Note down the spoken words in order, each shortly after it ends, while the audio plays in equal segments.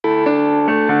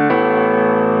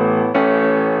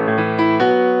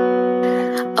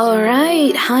All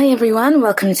right. Hi, everyone.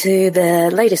 Welcome to the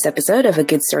latest episode of A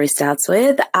Good Story Starts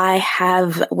With. I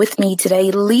have with me today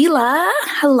Leela.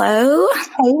 Hello.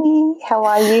 Hey, how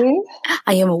are you?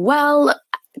 I am well.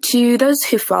 To those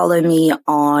who follow me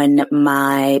on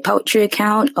my poetry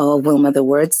account or Wilma the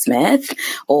Wordsmith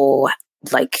or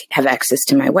have access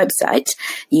to my website,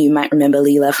 you might remember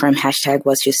Leela from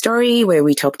 #What'sYourStory, where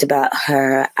we talked about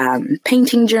her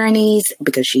painting journeys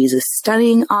because she's a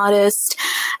stunning artist.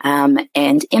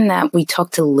 And in that, we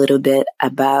talked a little bit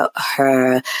about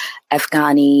her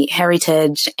Afghani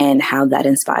heritage and how that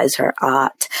inspires her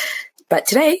art. But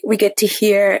today we get to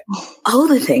hear all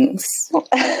the things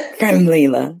from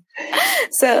Leela.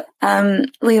 So,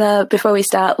 Leela, before we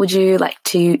start, would you like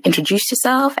to introduce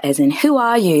yourself, as in who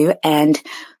are you and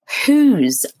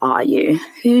whose are you?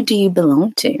 Who do you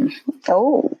belong to?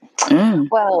 Oh,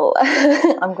 well,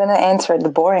 I'm going to answer it the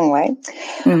boring way.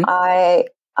 I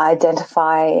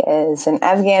identify as an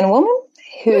Afghan woman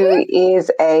who is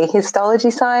a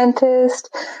histology scientist.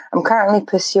 I'm currently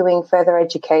pursuing further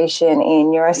education in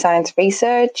neuroscience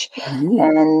research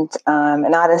and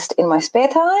an artist in my spare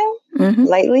time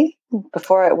lately.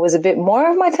 Before it was a bit more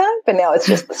of my time, but now it's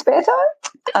just the spare time.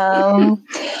 I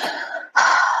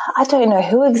don't know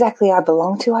who exactly I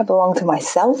belong to. I belong to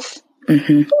myself.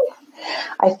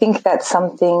 I think that's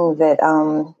something that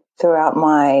throughout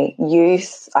my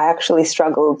youth I actually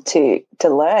struggled to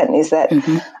learn, is that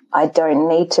I don't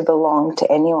need to belong to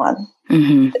anyone.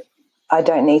 I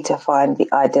don't need to find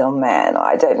the ideal man.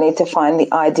 I don't need to find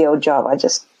the ideal job. I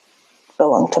just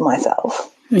belong to myself.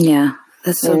 Yeah,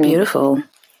 that's so beautiful.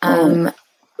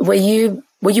 Were you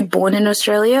born in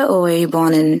Australia or were you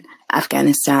born in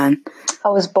Afghanistan? I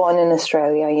was born in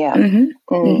Australia, yeah.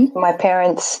 My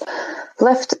parents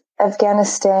left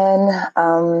Afghanistan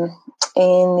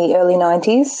in the early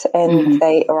 90s and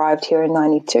they arrived here in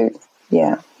 92.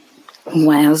 Yeah.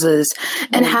 Wowzers.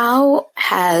 And how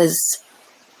has,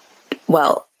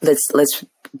 well, let's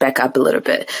back up a little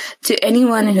bit. To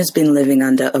anyone who's been living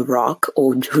under a rock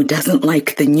or who doesn't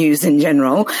like the news in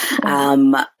general,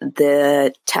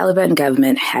 the Taliban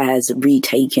government has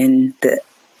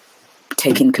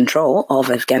taken control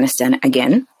of Afghanistan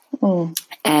again.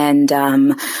 And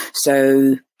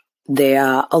so there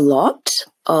are a lot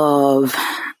of,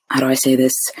 how do I say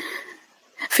this,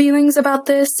 feelings about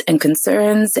this and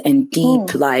concerns and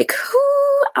deep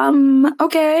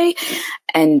okay.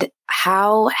 And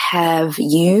how have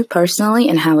you personally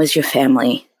and how has your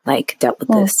family dealt with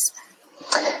this?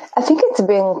 I think it's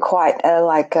been quite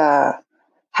a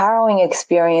harrowing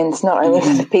experience, not only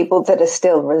for the people that are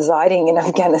still residing in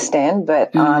Afghanistan,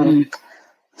 but I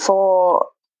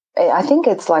think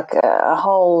it's like a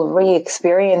whole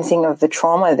re-experiencing of the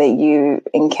trauma that you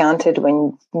encountered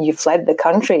when you fled the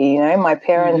country. You know, my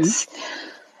parents,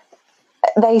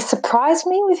 they surprised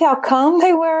me with how calm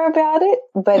they were about it,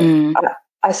 but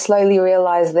I slowly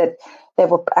realized that they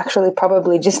were actually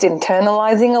probably just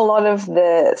internalizing a lot of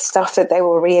the stuff that they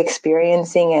were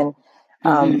re-experiencing and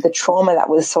the trauma that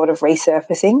was sort of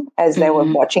resurfacing as they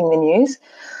were watching the news.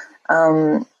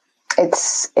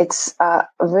 It's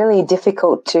really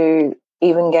difficult to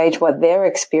even gauge what they're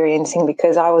experiencing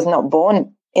because I was not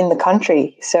born in the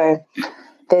country. So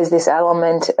there's this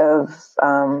element of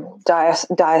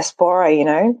diaspora, you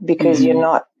know, because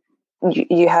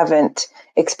you haven't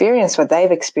experienced what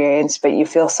they've experienced, but you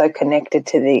feel so connected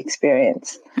to the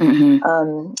experience.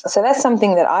 So that's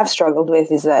something that I've struggled with,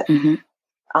 is that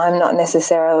I'm not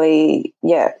necessarily,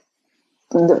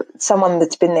 someone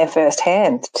that's been there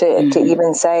firsthand to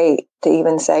even say,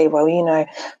 well, you know,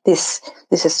 this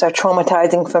is so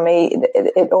traumatizing for me.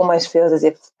 It almost feels as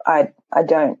if I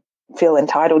don't feel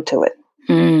entitled to it.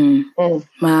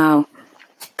 Wow,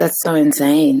 that's so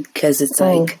insane because it's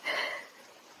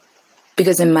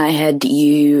because in my head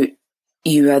you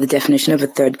are the definition of a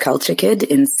third culture kid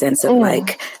in the sense of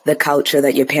the culture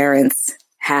that your parents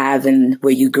have and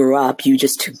where you grew up, you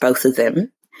just took both of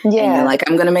them. Yeah. And you're like,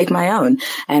 I'm going to make my own.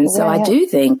 And so I do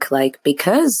think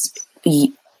because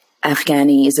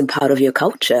Afghani is a part of your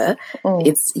culture,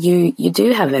 it's you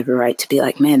do have every right to be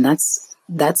like, man,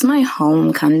 that's my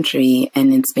home country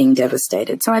and it's being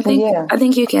devastated. So I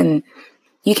think you can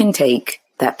take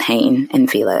that pain and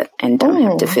feel it and don't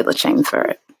have to feel ashamed for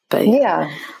it. But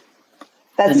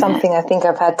that's something I think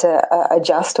I've had to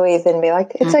adjust with and be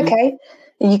like, it's okay.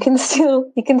 You can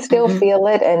still feel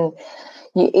it, and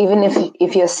even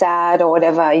if you're sad or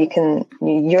whatever,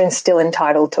 you're still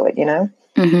entitled to it, you know?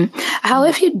 How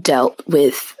have you dealt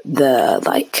with the,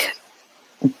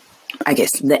 I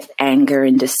guess, the anger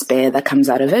and despair that comes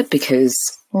out of it? Because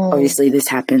obviously this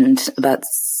happened about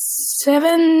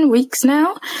 7 weeks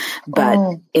now,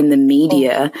 but in the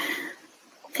media,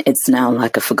 it's now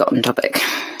like a forgotten topic.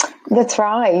 That's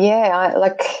right. Yeah.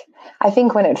 I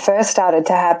think when it first started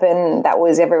to happen, that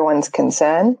was everyone's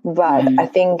concern. But I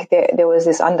think there was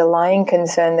this underlying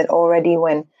concern that already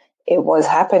when it was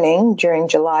happening during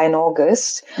July and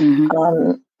August,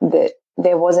 that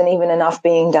there wasn't even enough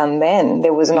being done then.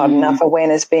 There was not enough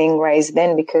awareness being raised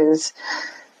then, because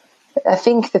I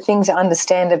think the thing to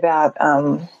understand about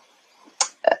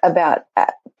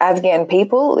Afghan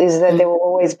people is that there will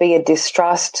always be a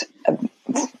distrust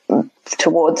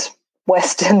towards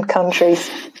Western countries.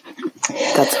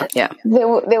 There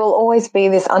will always be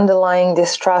this underlying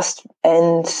distrust,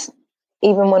 and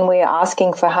even when we are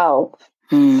asking for help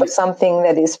for something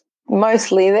that is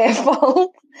mostly their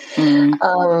fault,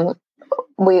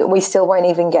 we still won't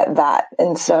even get that.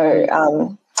 And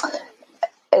so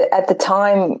at the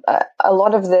time, a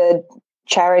lot of the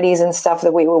charities and stuff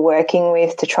that we were working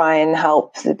with to try and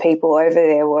help the people over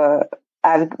there were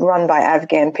run by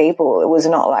Afghan people. It was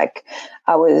not like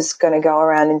I was going to go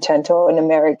around and turn to an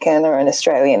American or an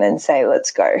Australian and say,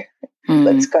 let's go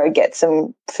get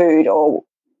some food or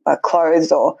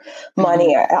clothes or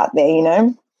money out there, you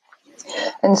know.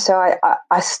 And so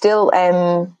I still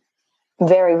am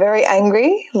very, very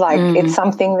angry. Like it's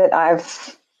something that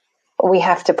we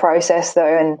have to process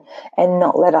though, and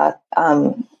not let us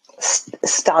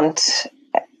stunt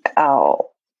our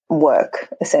work,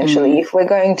 essentially. If we're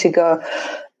going to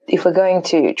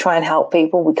try and help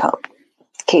people, we can't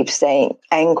keep staying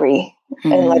angry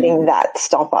and letting that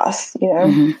stop us, you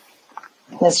know.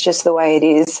 That's just the way it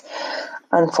is,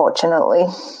 unfortunately.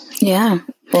 Yeah.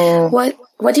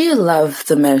 What do you love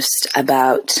the most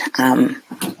about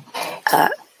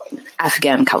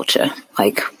Afghan culture?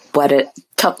 Like, what are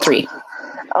top 3?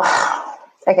 Oh,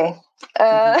 okay.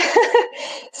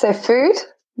 So food.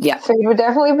 Yeah. Food would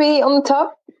definitely be on the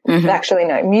top. Actually,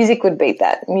 no, music would beat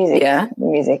that. Music, yeah.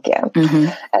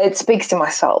 It speaks to my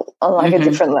soul on like a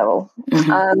different level.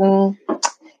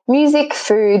 Music,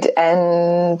 food,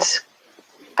 and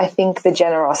I think the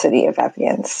generosity of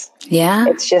Afghans. Yeah.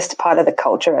 It's just part of the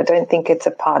culture. I don't think it's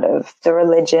a part of the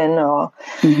religion or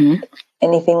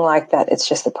anything like that. It's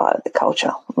just a part of the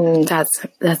culture.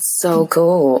 That's so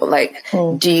cool. Like,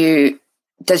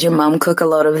 does your mum cook a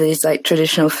lot of these like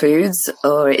traditional foods,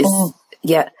 or is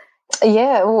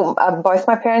Yeah, well, both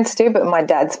my parents do, but my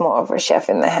dad's more of a chef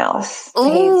in the house.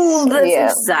 Oh,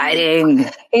 that's exciting.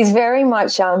 He's very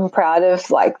much proud of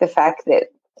like the fact that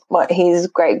his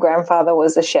great grandfather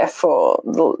was a chef for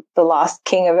the last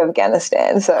king of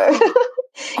Afghanistan. So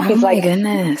he's my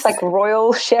goodness, it's like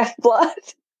royal chef blood.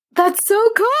 That's so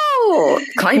cool.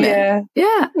 Claim it.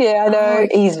 Yeah, I know.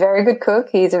 He's a very good cook.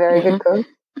 He's a very good cook.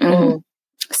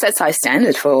 Sets high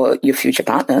standard for your future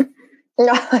partner.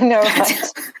 I know,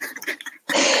 right?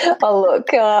 Oh,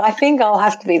 look, I think I'll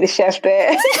have to be the chef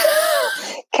there.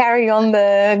 Carry on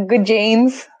the good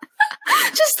genes.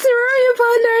 Just throw your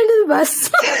partner under the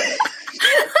bus.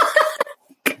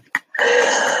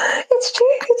 It's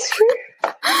true.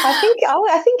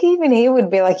 I think even he would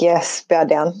be like, yes, bow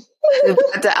down.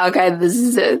 Okay, this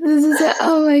is it.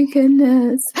 Oh my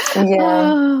goodness.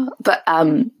 Yeah. But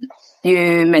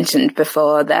you mentioned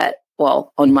before that,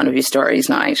 well, on one of your stories,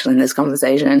 not actually in this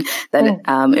conversation, that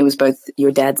it was both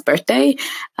your dad's birthday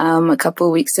a couple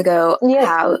of weeks ago.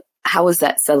 Yes. How was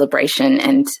that celebration?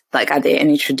 And like, are there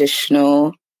any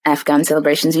traditional Afghan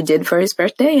celebrations you did for his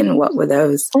birthday? And what were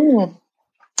those?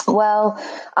 Well,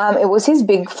 it was his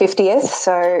big 50th.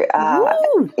 So,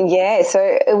 so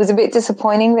it was a bit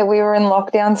disappointing that we were in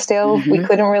lockdown still. We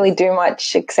couldn't really do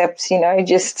much except,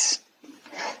 just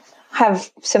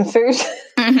have some food,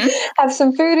 have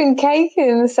some food and cake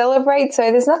and celebrate.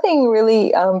 So there's nothing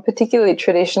really particularly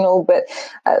traditional, but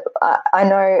I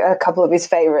know a couple of his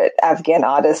favorite Afghan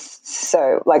artists.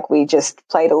 So like we just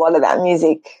played a lot of that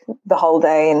music the whole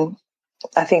day, and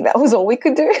I think that was all we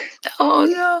could do. Oh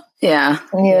no.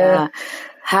 Yeah.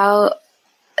 How,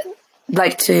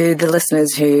 like, to the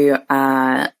listeners who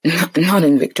are not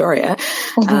in Victoria,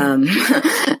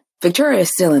 Victoria is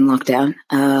still in lockdown.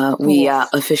 We are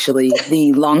officially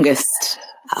the longest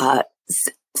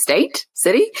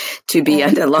city to be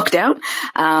under lockdown.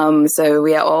 So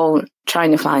we are all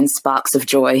trying to find sparks of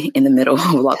joy in the middle of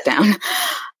lockdown.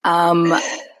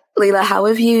 Leela, how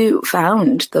have you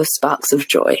found those sparks of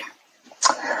joy?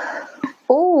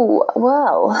 Oh,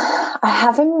 well, I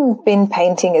haven't been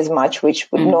painting as much,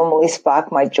 which would normally spark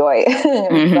my joy.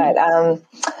 But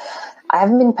I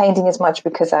haven't been painting as much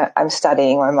because I'm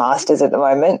studying my master's at the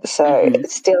moment, so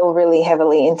still really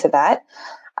heavily into that.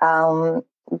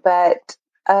 But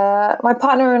my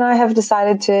partner and I have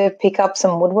decided to pick up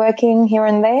some woodworking here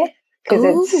and there because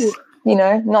it's,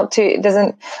 not too,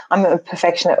 I'm a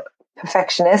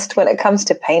perfectionist when it comes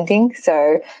to painting,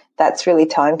 so that's really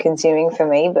time consuming for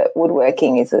me. But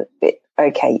woodworking is a bit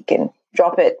okay. You can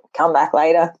drop it, come back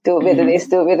later, do a bit of this,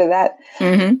 do a bit of that.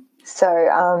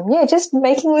 So, just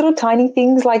making little tiny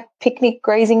things like picnic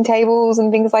grazing tables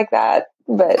and things like that.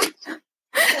 But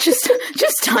just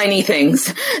tiny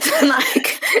things,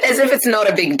 like as if it's not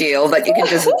a big deal that you can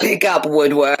just pick up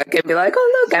woodwork and be like,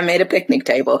 oh, look, I made a picnic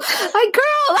table. Like,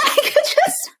 girl, like,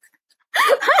 just...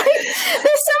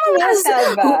 there's some of us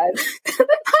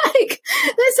like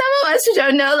there's some of us who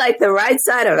don't know like the right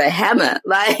side of a hammer.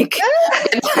 Like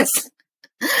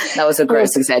that was a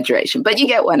gross exaggeration, but you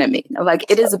get what I mean. Like,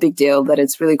 it is a big deal, but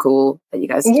it's really cool that you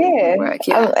guys do work.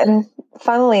 And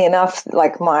funnily enough,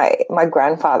 like my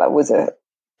grandfather was a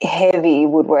heavy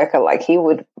woodworker. Like, he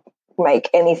would make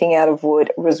anything out of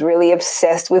wood, was really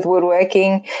obsessed with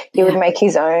woodworking. He would make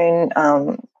his own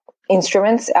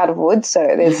instruments out of wood. So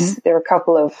there are a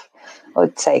couple of, I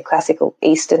would say, classical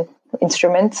Eastern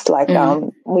instruments. Like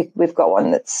we've got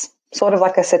one that's sort of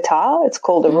like a sitar. It's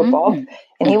called a rebob,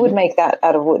 and he would make that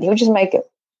out of wood. He would just make it.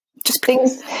 Just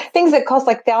things that cost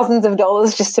like thousands of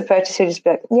dollars just to purchase. He'd just be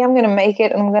like, yeah, I'm going to make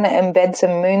it, and I'm going to embed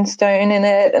some moonstone in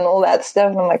it and all that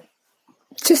stuff. And I'm like,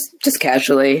 just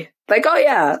casually, like, oh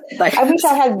yeah, like I wish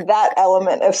I had that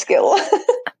element of skill.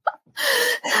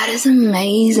 That is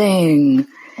amazing.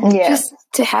 Yeah, just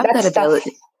to have that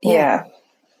ability. Yeah.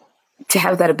 To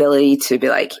have that ability to be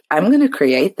like, I'm going to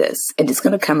create this, and it's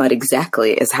going to come out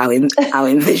exactly as how I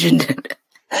envisioned it.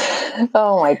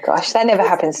 Oh my gosh, that never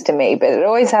happens to me, but it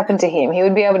always happened to him. He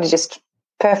would be able to just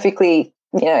perfectly,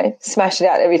 smash it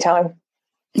out every time.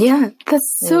 Yeah,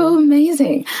 that's so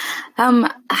amazing.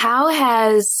 How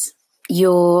has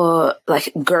your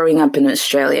growing up in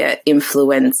Australia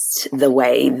influenced the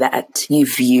way that you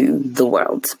view the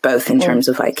world, both in terms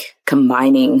of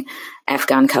combining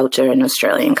Afghan culture and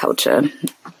Australian culture?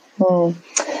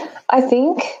 I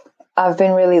think I've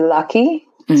been really lucky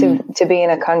to be in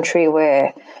a country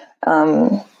where,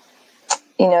 when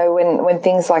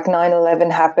things like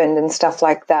 9/11 happened and stuff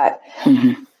like that,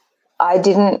 I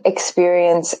didn't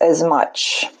experience as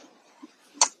much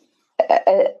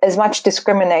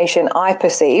discrimination, I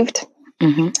perceived.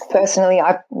 Personally,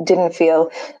 I didn't feel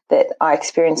that I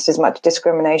experienced as much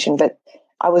discrimination, but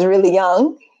I was really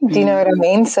young. Do you know what I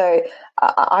mean? So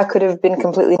I could have been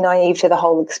completely naive to the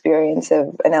whole experience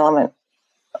of an element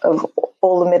of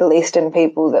all the Middle Eastern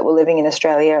people that were living in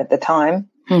Australia at the time.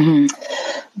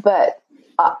 But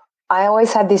I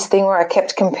always had this thing where I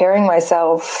kept comparing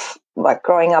myself, like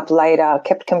growing up later, I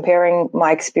kept comparing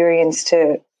my experience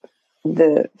to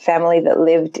the family that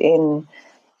lived in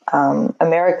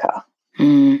America,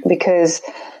 because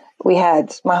we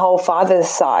had my whole father's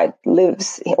side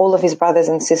lives, all of his brothers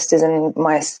and sisters and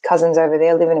my cousins over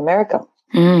there live in America.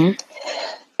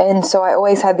 And so I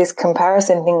always had this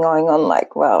comparison thing going on, I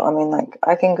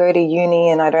can go to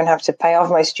uni and I don't have to pay off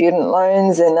my student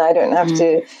loans, and I don't have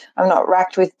to, I'm not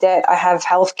racked with debt. I have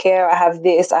healthcare, I have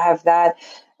this, I have that.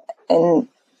 And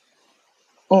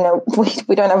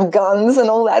we don't have guns and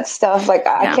all that stuff.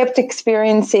 I kept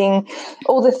experiencing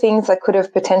all the things that could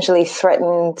have potentially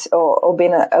threatened or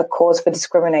been a cause for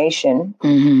discrimination.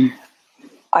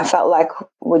 I felt like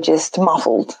were just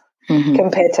muffled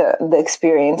compared to the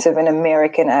experience of an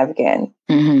American Afghan.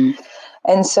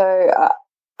 And so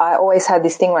I always had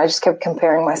this thing where I just kept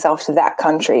comparing myself to that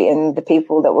country and the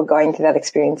people that were going through that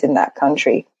experience in that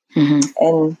country.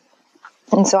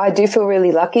 And so I do feel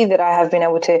really lucky that I have been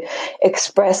able to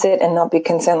express it and not be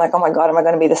concerned, like, oh my God, am I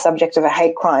going to be the subject of a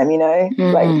hate crime,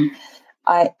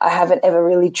 I haven't ever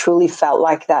really truly felt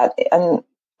like that. And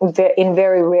in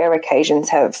very rare occasions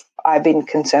have I been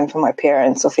concerned for my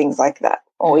parents or things like that,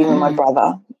 or even my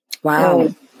brother.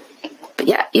 Wow. But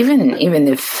yeah, even though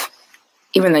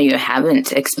you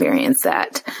haven't experienced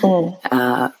that,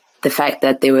 the fact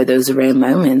that there were those rare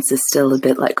moments is still a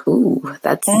bit like, ooh,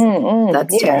 that's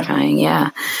terrifying.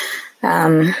 Yeah.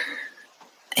 Because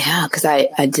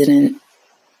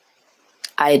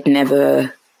I'd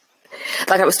never,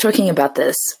 I was talking about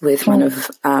this with one of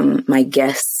my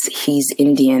guests. He's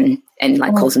Indian and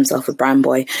calls himself a brown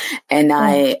boy. And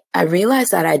I realized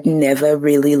that I'd never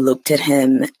really looked at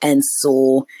him and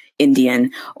saw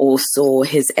Indian or saw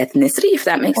his ethnicity, if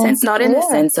that makes sense. Not in the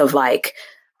sense of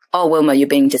oh, Wilma, you're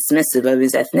being dismissive of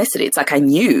his ethnicity. It's I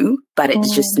knew, but it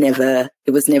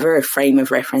was never a frame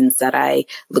of reference that I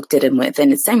looked at him with.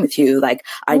 And it's same with you.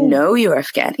 I know you're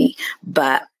Afghani,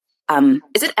 but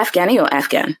is it Afghani or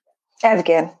Afghan?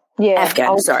 Afghan. Yeah.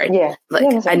 Afghan, sorry. Yeah.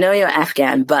 I know you're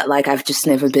Afghan, but I've just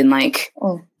never been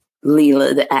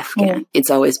Leela the Afghan. It's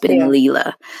always been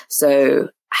Leela. So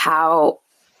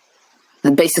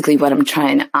basically what I'm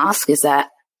trying to ask is that,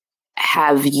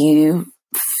 have you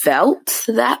felt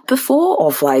that before,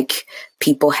 of like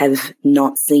people have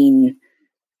not seen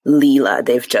Leela,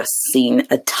 they've just seen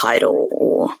a title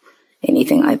or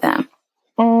anything like that?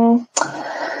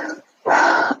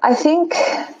 I think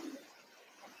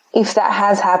if that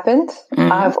has happened,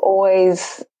 I've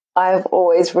always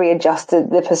readjusted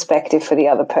the perspective for the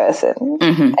other person,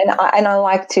 and I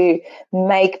like to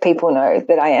make people know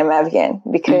that I am Afghan,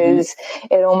 because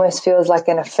it almost feels like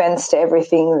an offense to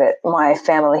everything that my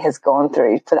family has gone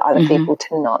through for other people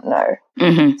to not know.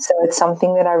 So it's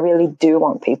something that I really do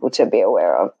want people to be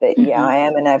aware of, that I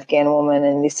am an Afghan woman,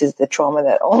 and this is the trauma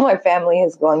that all my family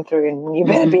has gone through, and you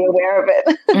better be aware of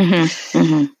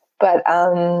it. But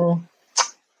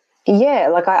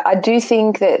like I do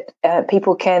think that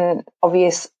people can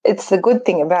it's the good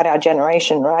thing about our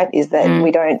generation, right, is that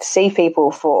we don't see people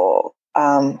for,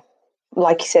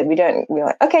 like you said, we're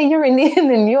like, okay, you're Indian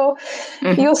and you're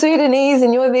Sudanese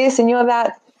and you're this and you're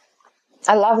that.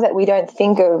 I love that we don't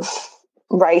think of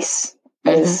race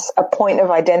as a point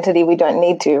of identity. We don't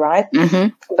need to, right?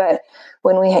 But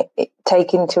when we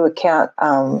take into account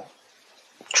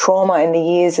trauma in the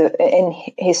years and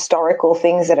historical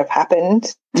things that have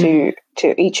happened to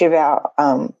each of our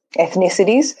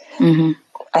ethnicities,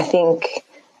 I think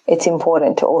it's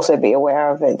important to also be aware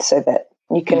of it, so that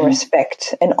you can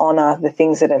respect and honor the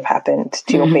things that have happened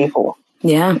to your people.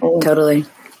 Yeah, totally.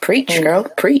 Preach, girl,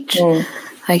 preach.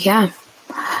 Like, yeah.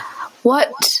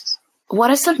 What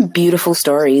are some beautiful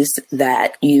stories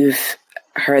that you've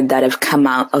heard that have come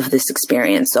out of this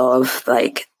experience of,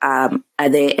 like, are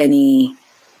there any,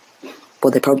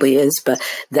 well, there probably is, but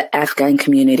the Afghan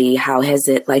community, how has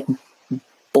it, like,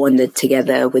 bonded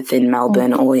together within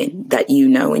Melbourne or that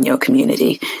in your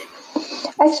community?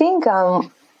 I think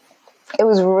it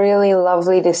was really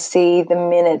lovely to see the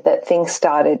minute that things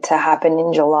started to happen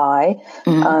in July.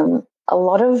 A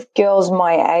lot of girls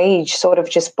my age sort of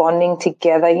just bonding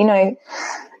together. You know,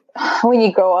 when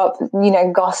you grow up,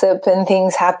 gossip and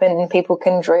things happen and people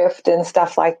can drift and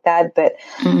stuff like that. But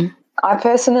I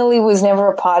personally was never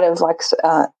a part of like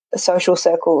social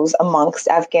circles amongst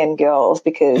Afghan girls,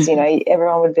 because,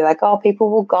 everyone would be like, oh, people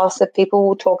will gossip, people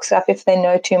will talk stuff if they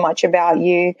know too much about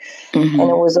you. And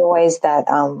it was always that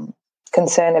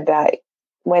concern about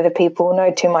whether people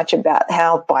know too much about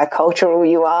how bicultural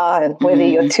you are and whether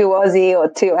you're too Aussie or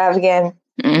too Afghan.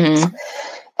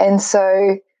 And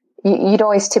so you'd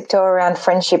always tiptoe around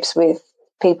friendships with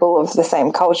people of the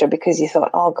same culture, because you thought,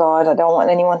 oh God, I don't want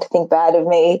anyone to think bad of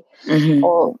me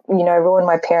or, ruin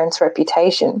my parents'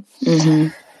 reputation.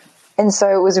 And so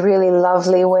it was really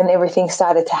lovely when everything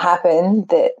started to happen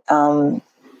that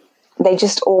they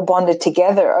just all bonded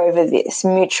together over this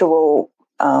mutual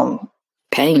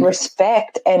pain,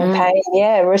 respect and pain.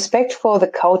 Yeah, respect for the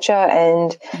culture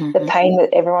and the pain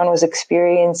that everyone was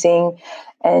experiencing.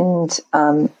 And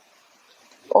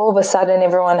all of a sudden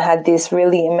everyone had this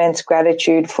really immense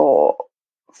gratitude for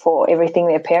everything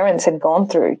their parents had gone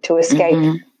through to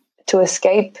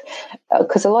escape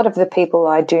because a lot of the people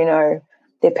I do know,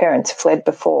 their parents fled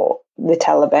before the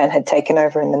Taliban had taken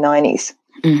over in the 90s.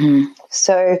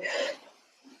 So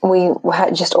we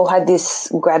had just all had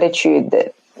this gratitude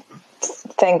that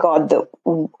thank God that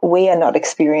we are not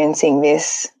experiencing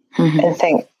this, and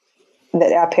thank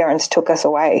that our parents took us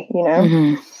away,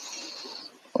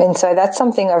 And so that's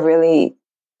something I've really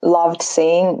loved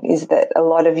seeing, is that a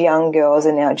lot of young girls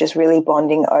are now just really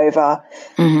bonding over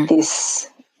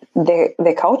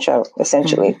their culture,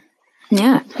 essentially.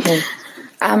 Yeah.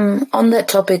 On that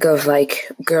topic of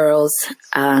like girls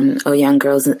or young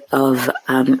girls of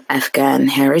Afghan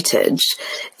heritage,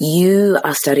 you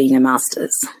are studying a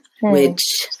master's,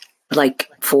 which, like,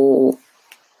 for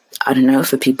I don't know,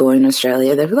 for people in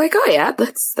Australia, they'd be like, oh yeah,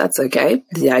 that's okay.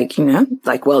 Like,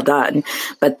 like, well done.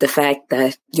 But the fact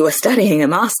that you're studying a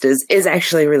master's is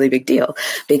actually a really big deal,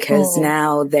 because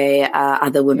now there are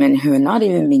other women who are not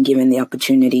even being given the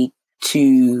opportunity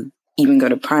to even go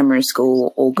to primary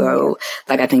school or go,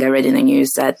 like, I think I read in the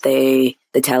news that the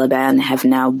Taliban have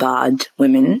now barred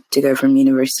women to go from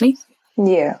university.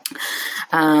 Yeah.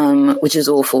 Which is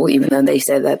awful, even though they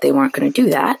said that they weren't going to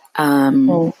do that.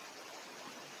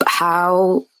 But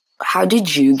how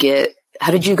did you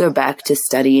go back to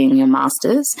studying your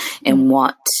master's, and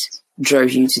what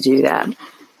drove you to do that?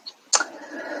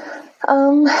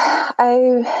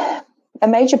 A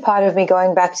major part of me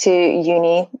going back to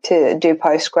uni to do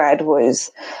postgrad was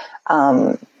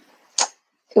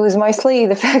it was mostly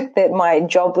the fact that my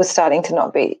job was starting to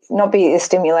not be as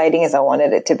stimulating as I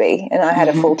wanted it to be, and I had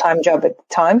a full-time job at the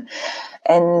time,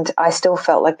 and I still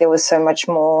felt like there was so much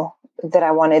more that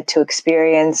I wanted to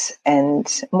experience and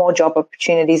more job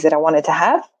opportunities that I wanted to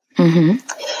have.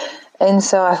 And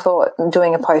so I thought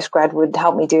doing a postgrad would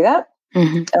help me do that.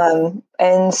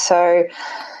 And so,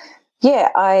 yeah,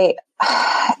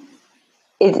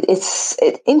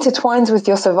 it intertwines with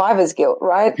your survivor's guilt,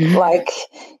 right? Like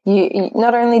you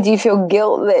not only do you feel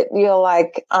guilt that you're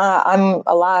like, I'm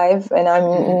alive and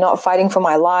I'm not fighting for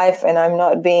my life and I'm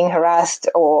not being harassed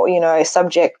or, you know,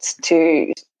 subject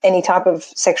to any type of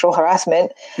sexual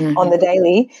harassment on the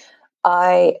daily.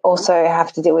 I also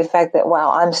have to deal with the fact that,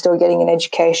 wow, I'm still getting an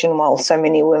education while so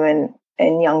many women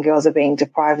and young girls are being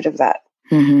deprived of that.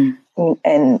 And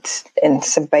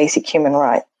it's a basic human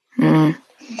right. And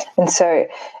so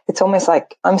it's almost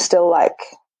like I'm still like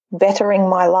bettering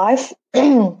my life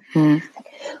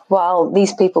while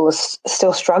these people are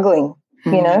still struggling,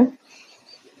 you know.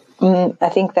 I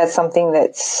think that's something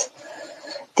that's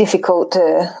difficult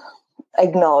to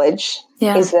acknowledge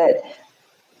is that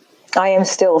I am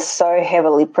still so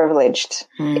heavily privileged.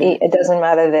 It doesn't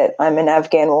matter that I'm an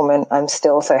Afghan woman, I'm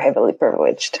still so heavily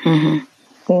privileged.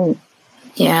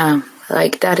 Yeah,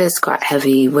 like that is quite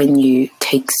heavy when you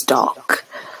take stock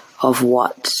of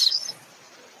what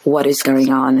is going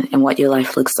on and what your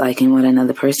life looks like and what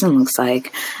another person looks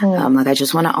like. Like I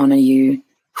just want to honor you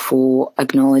for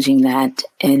acknowledging that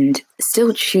and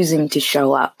still choosing to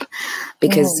show up,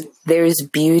 because there is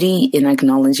beauty in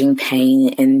acknowledging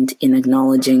pain and in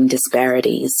acknowledging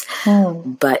disparities,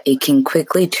 but it can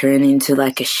quickly turn into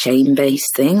like a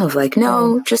shame-based thing of like,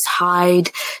 no, just hide,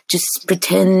 just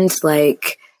pretend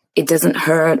like it doesn't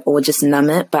hurt or just numb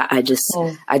it. But I just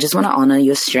want to honor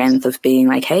your strength of being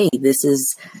like, hey, this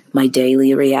is my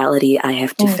daily reality. I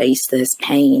have to face this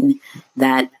pain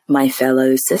that my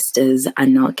fellow sisters are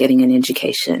not getting an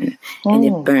education and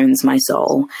it burns my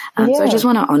soul. So I just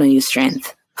want to honor your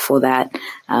strength for that.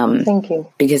 Thank you.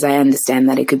 Because I understand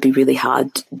that it could be really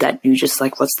hard that you just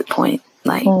like, what's the point?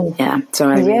 Like, So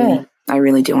I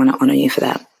really do want to honor you for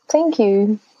that. Thank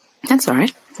you. That's all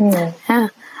right. Yeah.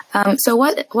 So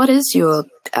what is your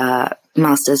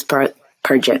master's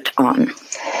project on?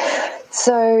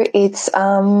 So it's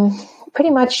pretty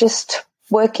much just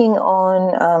working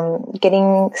on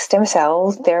getting stem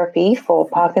cell therapy for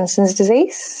Parkinson's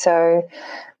disease. So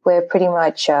we're pretty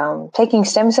much taking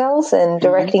stem cells and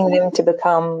directing them to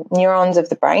become neurons of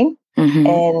the brain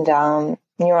and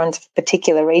neurons of a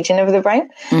particular region of the brain.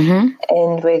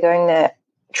 And we're going to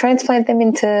transplant them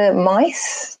into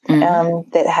mice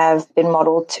that have been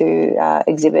modeled to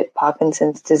exhibit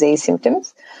Parkinson's disease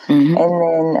symptoms. And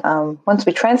then once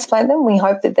we transplant them, we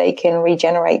hope that they can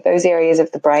regenerate those areas of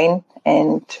the brain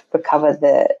and recover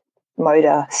the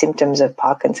motor symptoms of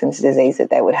Parkinson's disease that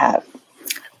they would have.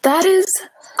 That is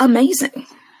amazing.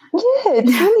 Yeah,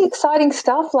 it's really exciting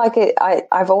stuff. Like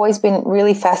I've always been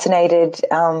really fascinated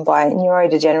by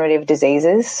neurodegenerative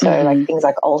diseases, so like things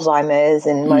like Alzheimer's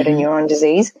and motor neuron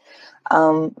disease.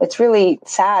 It's really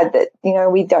sad that, you know,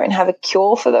 we don't have a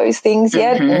cure for those things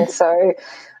yet, and so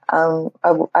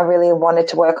I really wanted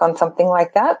to work on something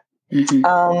like that.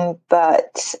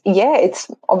 But yeah,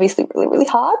 it's obviously really, really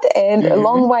hard and a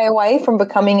long way away from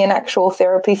becoming an actual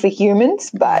therapy for humans.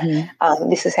 But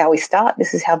this is how we start.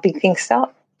 This is how big things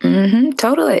start.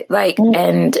 Totally. Like,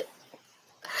 and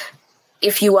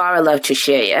if you are allowed to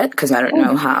share yet, because I don't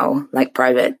know how like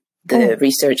private the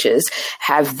research is,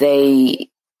 have the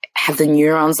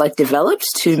neurons like developed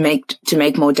to make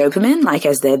more dopamine? Like,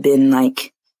 has there been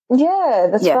like? Yeah,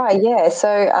 that's right. Yeah.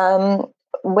 So,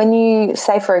 when you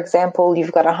say, for example,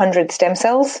 you've got 100 stem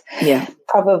cells,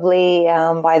 probably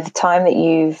by the time that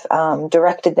you've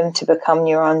directed them to become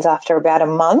neurons after about a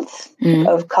month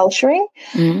of culturing,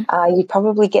 you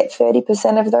probably get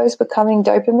 30% of those becoming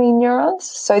dopamine neurons.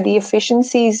 So the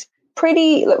efficiency is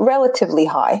relatively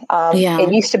high.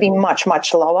 It used to be much,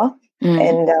 much lower.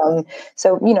 And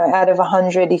so, you know, out of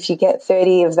 100, if you get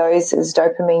 30 of those as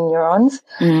dopamine neurons,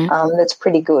 that's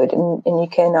pretty good. And you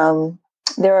can...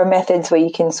 there are methods where you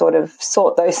can sort of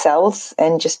sort those cells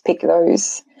and just pick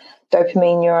those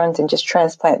dopamine neurons and just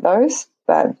transplant those.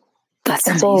 But that's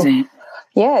amazing.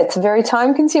 It's a very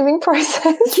time-consuming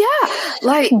process.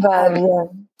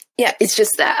 It's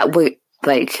just that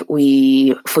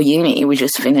for uni, we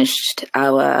just finished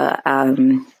our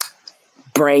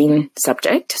brain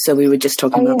subject, so we were just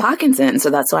talking about Parkinson's, so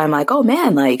that's why I'm like, oh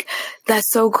man, like that's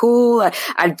so cool.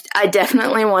 I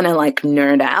definitely want to like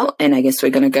nerd out, and I guess we're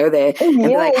gonna go there and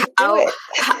be like,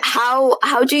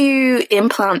 how do you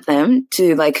implant them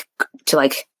to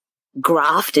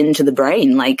graft into the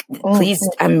brain? Like, please,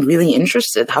 I'm really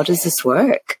interested. How does this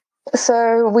work?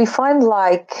 So we find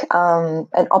like an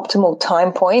optimal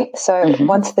time point. So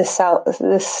once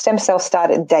the stem cells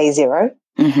start at day 0.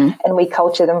 And we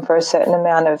culture them for a certain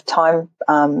amount of time,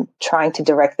 trying to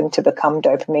direct them to become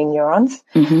dopamine neurons.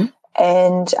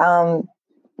 And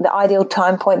the ideal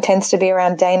time point tends to be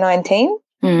around day 19,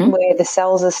 where the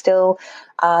cells are still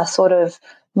sort of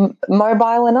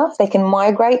mobile enough. They can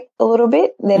migrate a little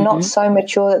bit. They're not so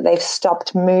mature that they've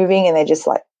stopped moving and they're just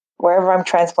like, wherever I'm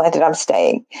transplanted, I'm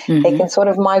staying. They can sort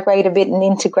of migrate a bit and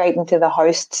integrate into the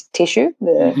host tissue,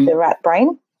 the rat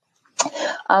brain.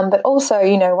 But also,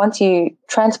 once you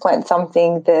transplant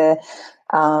something, the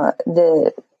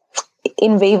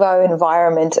in vivo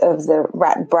environment of the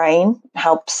rat brain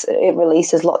helps. It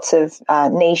releases lots of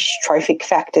niche trophic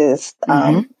factors,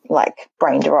 like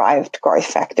brain-derived growth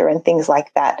factor and things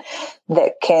like that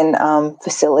can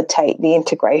facilitate the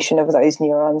integration of those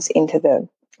neurons into the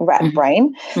rat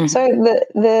brain. So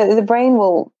the brain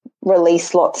will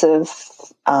release lots of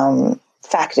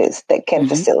factors that can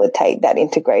facilitate that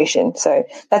integration. So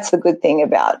that's the good thing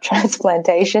about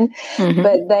transplantation.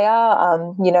 But they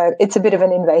are, it's a bit of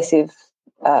an invasive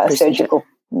surgical.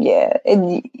 Yeah,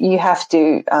 you have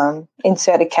to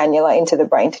insert a cannula into the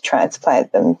brain to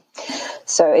transplant them.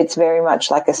 So it's very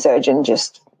much like a surgeon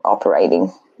just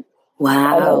operating.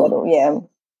 Wow. Yeah.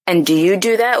 And do you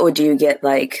do that, or do you get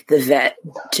like the vet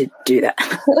to do that?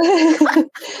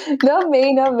 Not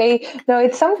me. No,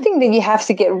 it's something that you have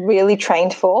to get really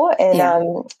trained for.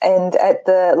 And and at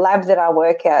the lab that I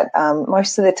work at,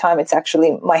 most of the time it's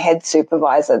actually my head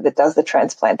supervisor that does the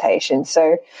transplantation.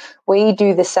 So we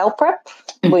do the cell prep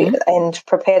and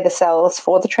prepare the cells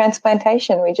for the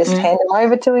transplantation. We just hand them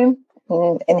over to him,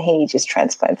 and he just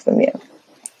transplants them. Yeah.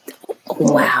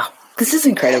 Wow. This is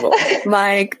incredible.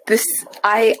 Like this,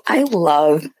 I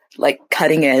love like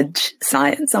cutting edge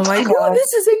science. I'm like, oh,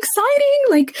 this is exciting.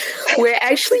 Like we're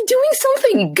actually doing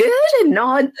something good and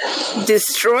not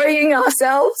destroying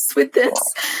ourselves with this.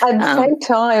 At the same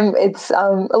time, it's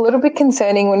a little bit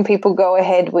concerning when people go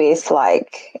ahead with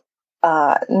like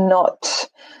not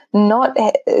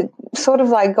sort of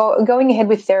like going ahead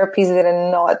with therapies that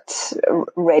are not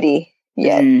ready.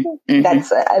 Yeah,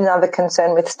 that's another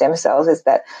concern with stem cells, is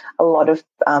that a lot of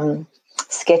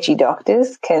sketchy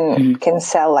doctors can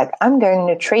sell like, I'm going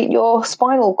to treat your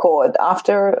spinal cord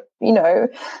after,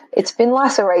 it's been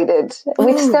lacerated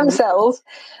with stem cells.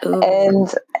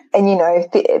 And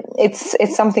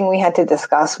it's something we had to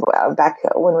discuss back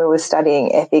when we were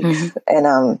studying ethics.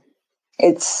 And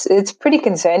it's pretty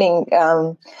concerning.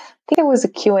 I think it was a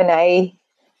Q&A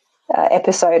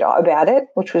episode about it,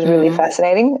 which was really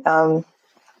fascinating.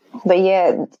 But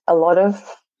yeah, a lot of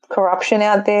corruption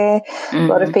out there, a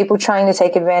lot of people trying to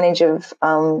take advantage of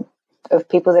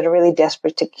people that are really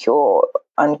desperate to cure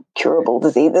uncurable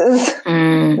diseases.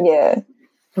 Yeah.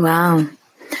 Wow.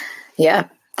 Yeah,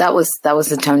 that was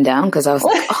the tone down, because I was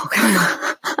like, oh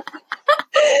God.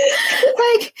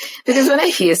 Like, because when I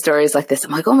hear stories like this,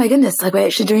 I'm like, oh my goodness, like we're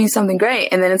actually doing something great.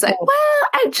 And then it's like,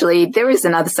 well, actually, there is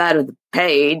another side of the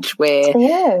page where,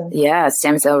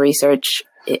 stem cell research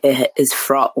is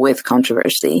fraught with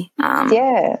controversy.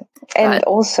 And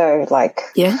also, like,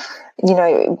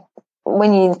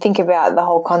 when you think about the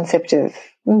whole concept of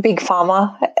big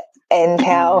pharma and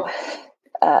how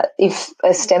if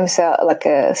a stem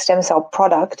cell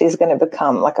product is going to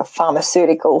become like a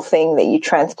pharmaceutical thing that you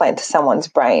transplant to someone's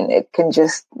brain, it can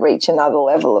just reach another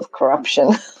level of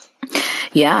corruption.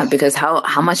 Yeah, because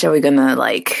how much are we going to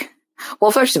like?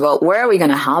 Well, first of all, where are we going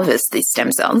to harvest these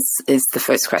stem cells is the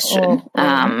first question.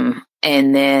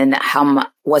 And then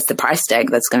what's the price tag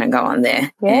that's going to go on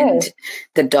there? Yeah. And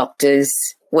the doctors,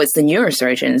 what's the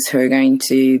neurosurgeons who are going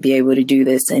to be able to do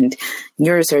this? And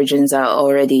neurosurgeons are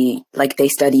already, like, they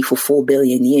study for 4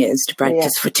 billion years to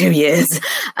practice for 2 years.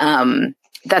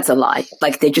 That's a lie.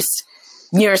 Like,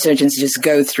 neurosurgeons just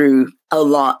go through a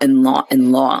lot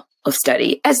of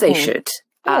study, as they should,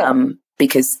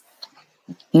 because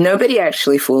nobody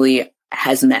actually fully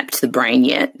has mapped the brain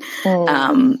yet,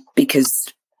 because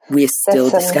we're still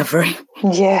discovering.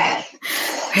 Yeah.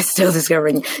 We're still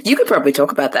discovering. You could probably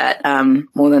talk about that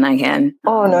more than I can.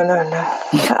 Oh, no. No.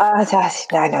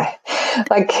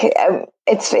 Like,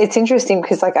 it's interesting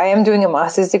because, like, I am doing a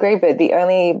master's degree, but the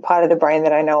only part of the brain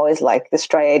that I know is, like, the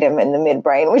striatum and the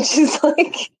midbrain, which is,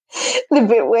 like, the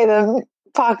bit where the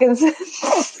Parkinson's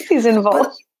is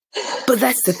involved. But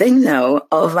that's the thing, though,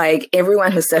 of, like,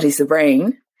 everyone who studies the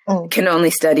brain can only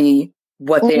study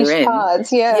what they're in.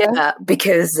 Parts, yeah,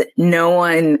 because no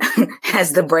one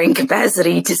has the brain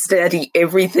capacity to study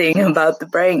everything about the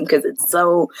brain because it's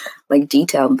so, like,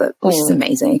 detailed, which is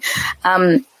amazing.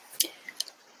 I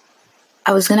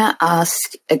was going to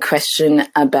ask a question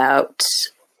about,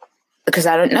 because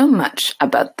I don't know much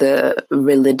about the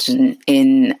religion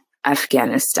in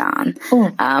Afghanistan.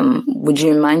 Would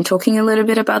you mind talking a little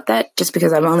bit about that? Just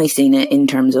because I've only seen it in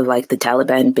terms of, like, the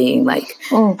Taliban being like,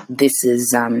 this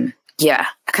is yeah,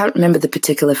 I can't remember the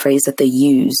particular phrase that they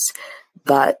use,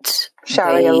 but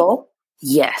Sharia law.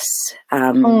 Yes,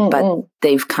 but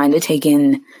they've kind of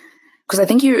taken, because I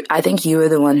think you were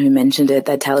the one who mentioned it,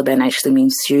 that Taliban actually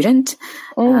means student,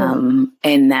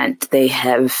 and that they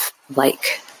have,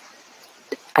 like,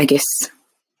 I guess,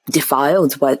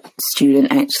 defiled what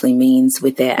student actually means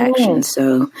with their actions.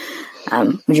 So,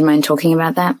 would you mind talking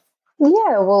about that?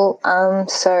 Yeah, well,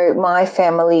 so my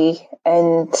family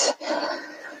and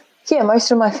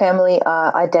most of my family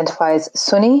identify as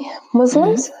Sunni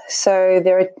Muslims. So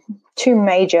there are two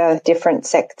major different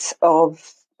sects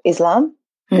of Islam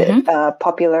that are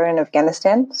popular in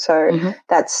Afghanistan. So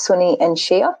that's Sunni and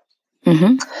Shia.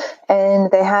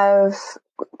 And they have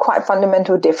quite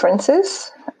fundamental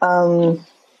differences on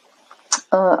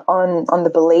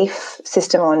the belief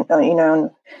system, on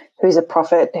who's a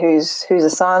prophet, who's a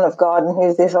son of God, and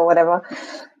who's this or whatever.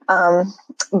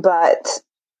 But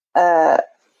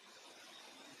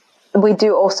we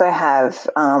do also have,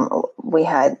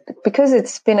 because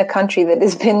it's been a country that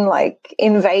has been like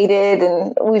invaded,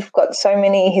 and we've got so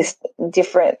many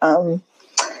different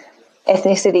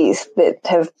ethnicities that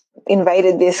have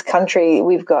invaded this country.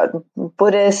 We've got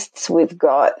Buddhists, we've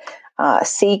got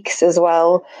Sikhs as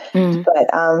well, but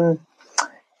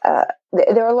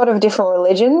there are a lot of different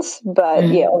religions. But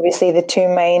obviously the two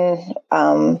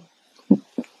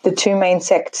main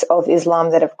sects of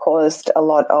Islam that have caused a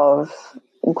lot of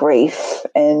grief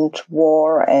and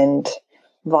war and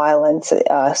violence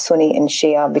are Sunni and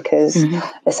Shia, because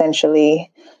essentially,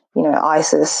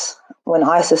 ISIS, when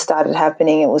ISIS started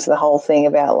happening, it was the whole thing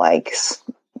about like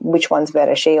which one's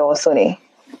better, Shia or Sunni.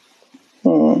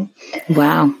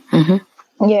 Wow.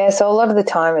 Yeah, so a lot of the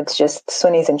time it's just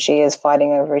Sunnis and Shias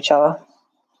fighting over each other.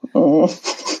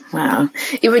 Wow.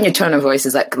 Even your tone of voice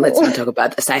is like, let's not talk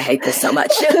about this. I hate this so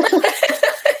much.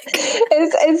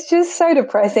 It's just so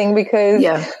depressing, because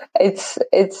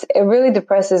it really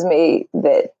depresses me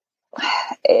that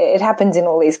it happens in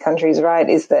all these countries, right?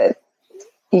 Is that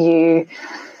a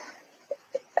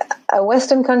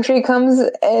Western country comes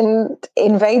and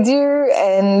invades you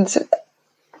and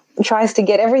tries to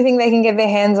get everything they can get their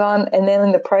hands on, and then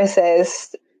in the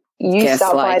process you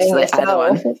start fighting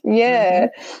yourself. Yeah.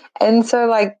 And so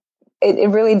like it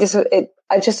really it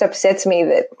just upsets me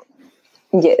that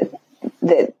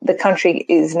that the country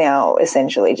is now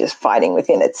essentially just fighting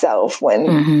within itself,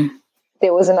 when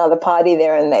there was another party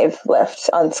there and they've left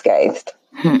unscathed.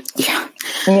 Yeah.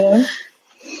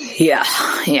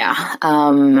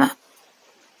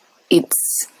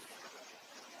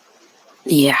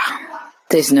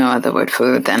 There's no other word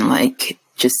for it than like,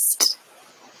 just,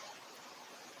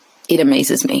 it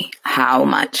amazes me how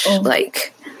much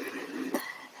like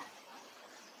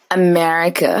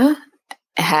America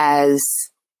has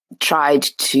tried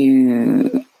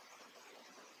to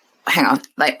so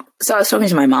I was talking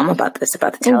to my mom about this,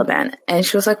 about the Taliban, and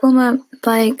she was like, well, Mom,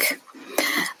 like,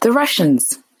 the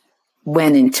Russians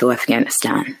went into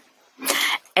Afghanistan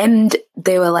and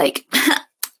they were like,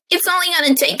 it's only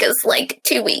going to take us like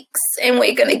 2 weeks and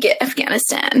we're going to get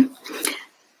Afghanistan.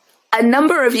 A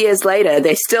number of years later,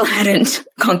 they still hadn't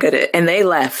conquered it and they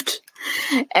left.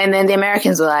 And then the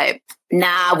Americans were like,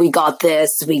 nah, we got this.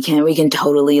 We can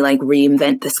totally like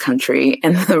reinvent this country.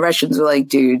 And the Russians were like,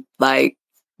 dude, like,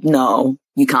 no,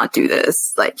 you can't do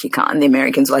this. Like, you can't. And the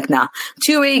Americans were like, nah,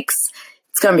 2 weeks,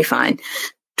 it's going to be fine.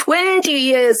 20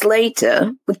 years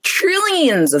later, with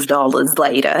trillions of dollars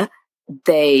later,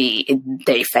 they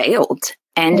failed.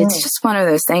 And it's just one of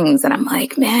those things that I'm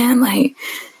like, man, like,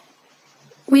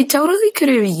 we totally could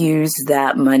have used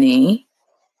that money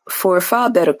for a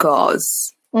far better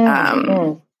cause.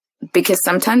 Because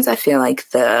sometimes I feel like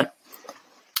the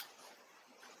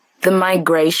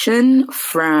migration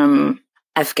from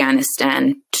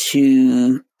Afghanistan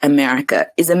to America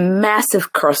is a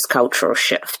massive cross-cultural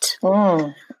shift.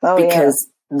 Because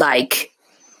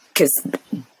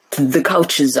the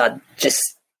cultures are just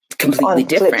completely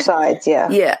different. Flip sides,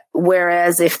 yeah.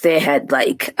 Whereas if they had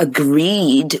like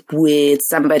agreed with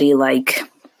somebody like,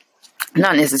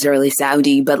 not necessarily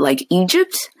Saudi, but like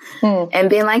Egypt, and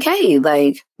being like, hey,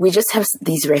 like, we just have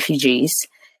these refugees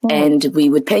and we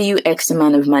would pay you X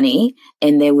amount of money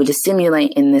and they would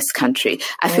assimilate in this country.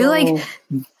 I feel like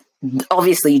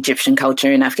obviously Egyptian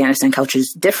culture and Afghanistan culture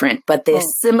is different, but they're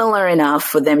similar enough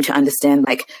for them to understand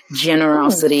like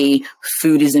generosity,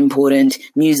 food is important,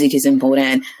 music is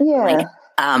important, like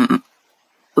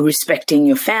respecting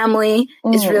your family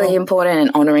is really important, and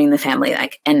honoring the family.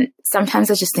 Like, and sometimes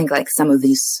I just think like some of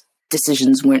these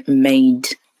decisions weren't made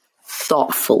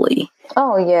thoughtfully.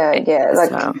 Like,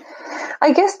 so.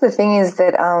 I guess the thing is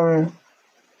that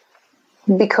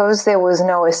because there was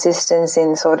no assistance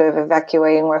in sort of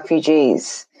evacuating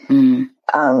refugees,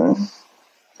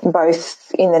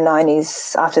 both in the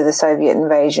 90s after the Soviet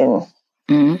invasion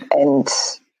and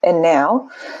now,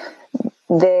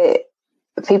 the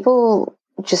people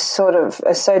just sort of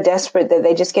are so desperate that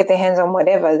they just get their hands on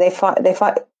whatever. They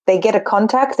get a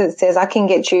contact that says, I can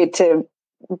get you to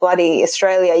bloody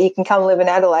Australia. You can come live in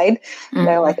Adelaide. And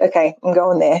they're like, okay, I'm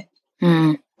going there.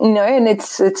 You know, and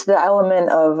it's the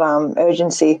element of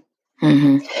urgency.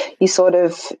 You sort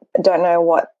of don't know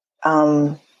what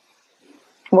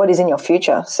is in your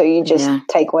future, so you just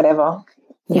take whatever,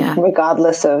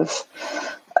 regardless of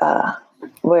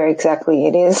where exactly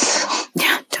it is.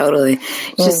 Yeah, totally.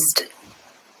 Just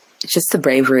the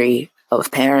bravery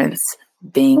of parents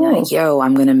being like, yo,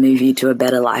 I'm going to move you to a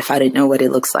better life. I don't know what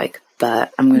it looks like,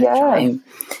 but I'm going to try and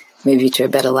move you to a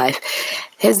better life.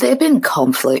 Has there been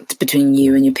conflict between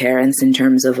you and your parents in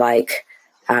terms of like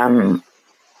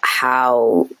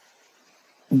how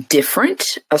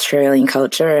different Australian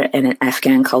culture and an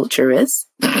Afghan culture is?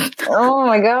 Oh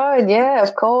my God, yeah,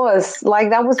 of course.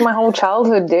 Like that was my whole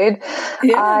childhood, dude.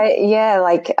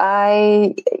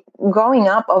 Growing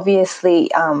up,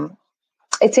 obviously,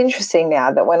 it's interesting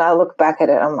now that when I look back at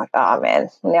it, I'm like, oh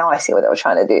man, now I see what they were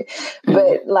trying to do.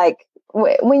 But like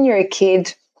when you're a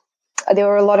kid, there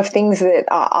were a lot of things that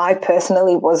I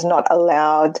personally was not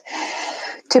allowed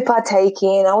to partake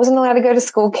in. I wasn't allowed to go to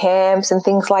school camps and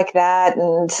things like that,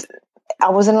 and I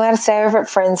wasn't allowed to stay over at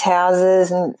friends'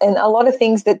 houses, and a lot of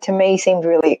things that to me seemed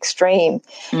really extreme.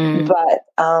 But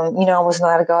you know, I wasn't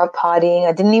allowed to go out partying.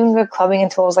 I didn't even go clubbing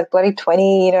until I was like bloody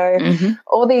 20. You know,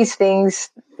 all these things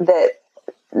that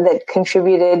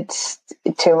contributed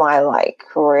to my like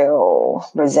real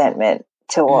resentment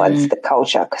towards the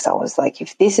culture, because I was like,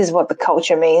 if this is what the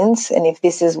culture means and if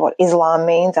this is what Islam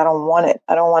means, I don't want it.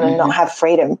 I don't want to not have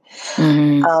freedom.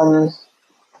 And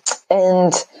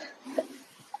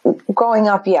growing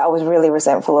up, I was really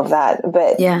resentful of that.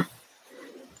 But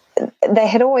they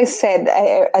had always said,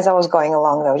 as I was going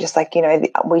along, they were just like, you know,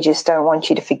 we just don't want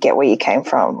you to forget where you came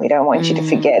from. We don't want you to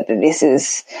forget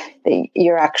that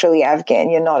you're actually Afghan.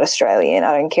 You're not Australian.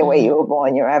 I don't care where you were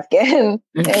born. You're Afghan.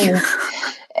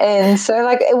 And so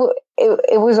like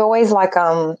it was always like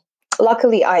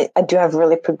luckily I do have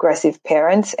really progressive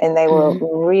parents, and they were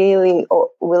really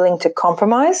willing to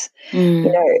compromise. You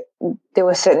know, there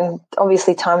were certain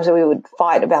obviously times where we would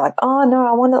fight about like, oh no,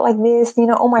 I want it like this, you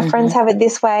know, all my friends have it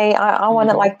this way, I want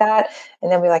it like that. And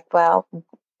then we're like, well,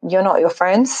 you're not your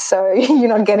friends, so you're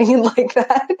not getting it like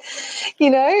that, you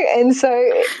know? And so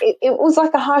it was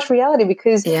like a harsh reality,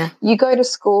 because you go to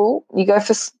school,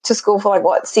 to school for like,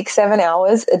 6-7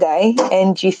 hours a day,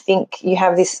 and you think you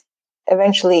have this,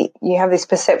 eventually you have this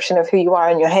perception of who you are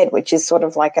in your head, which is sort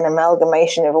of like an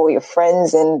amalgamation of all your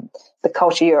friends and the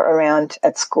culture you're around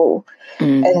at school.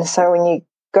 And so when you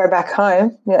go back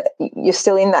home, you're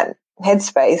still in that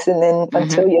headspace, and then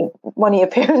until one of your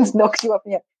parents knocks you up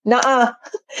and you're, nah,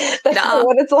 that's not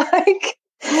what it's like.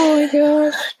 Oh my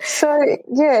gosh. So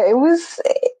yeah, it was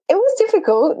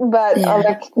difficult, but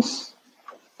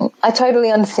I totally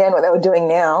understand what they were doing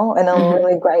now, and I'm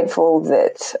really grateful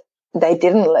that they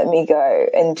didn't let me go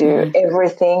and do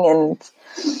everything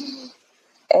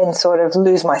and sort of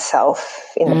lose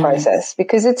myself in the process,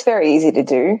 because it's very easy to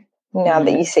do now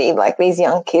that you see like these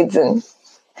young kids, and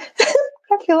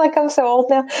I feel like I'm so old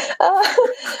now.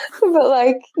 But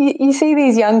like you see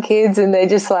these young kids, and they're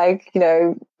just like, you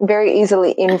know, very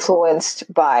easily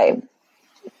influenced by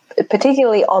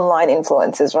particularly online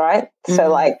influences, right? So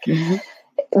like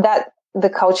that the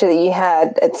culture that you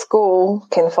had at school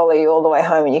can follow you all the way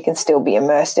home, and you can still be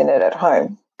immersed in it at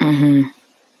home.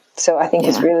 So I think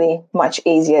it's really much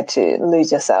easier to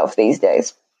lose yourself these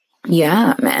days.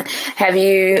 Yeah, man. Have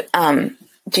you,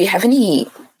 do you have any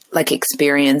like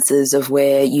experiences of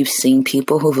where you've seen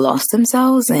people who've lost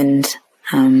themselves? And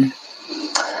I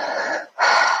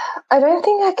don't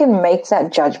think I can make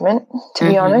that judgment, to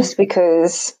be honest,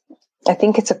 because I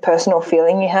think it's a personal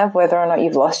feeling you have, whether or not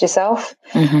you've lost yourself.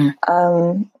 Yeah,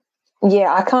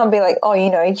 I can't be like, oh,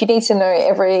 you know, you need to know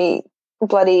every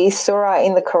bloody surah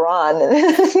in the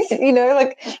Quran. You know,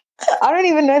 like, I don't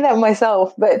even know that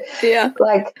myself, but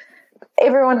like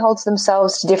everyone holds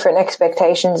themselves to different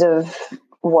expectations of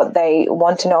what they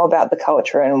want to know about the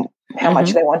culture and how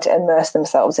much they want to immerse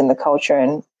themselves in the culture,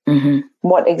 and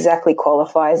what exactly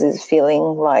qualifies as feeling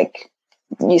like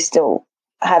you still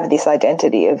have this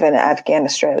identity of an Afghan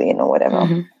Australian or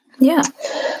whatever. Yeah.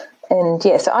 And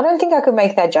yeah, so I don't think I could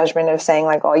make that judgment of saying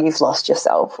like, oh, you've lost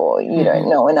yourself or you don't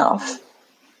know enough.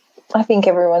 I think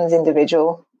everyone's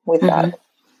individual with that.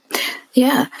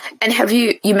 Yeah. And have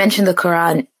you mentioned the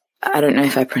Quran. I don't know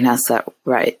if I pronounced that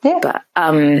right, yeah. but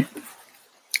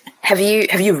have you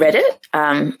read it?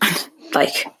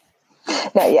 Like,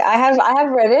 no, yeah, I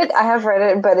have read it. I have read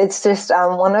it, but it's just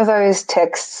one of those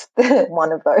texts.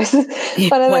 One of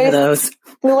those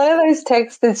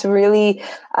texts that's really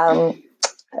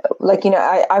like, you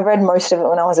know, I read most of it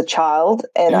when I was a child,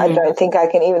 and I don't think I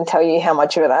can even tell you how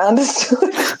much of it I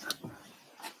understood.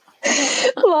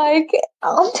 Like,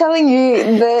 I'm telling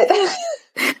you that.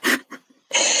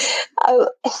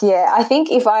 I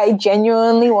think if I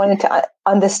genuinely wanted to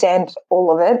understand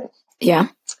all of it,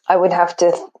 I would have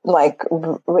to like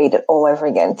read it all over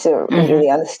again to really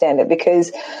understand it,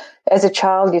 because as a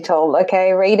child you're told,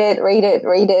 okay, read it,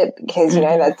 because you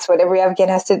know that's what every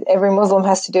Muslim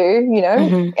has to do, you know,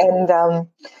 and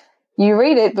you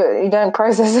read it but you don't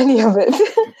process any of it.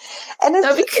 And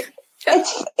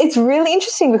it's really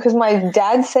interesting, because my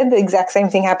dad said the exact same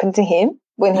thing happened to him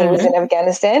when he was in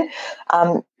Afghanistan.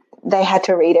 They had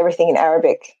to read everything in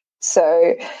Arabic,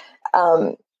 so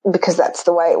because that's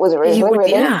the way it was originally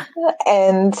written,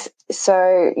 and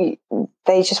so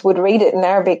they just would read it in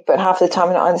Arabic, but half the time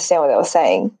I don't understand what they were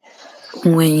saying.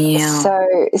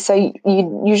 Wow. So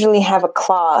you usually have a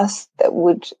class that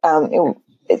would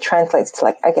it translates to,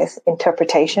 like, I guess,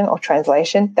 interpretation or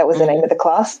translation. That was the name of the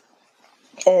class,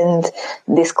 and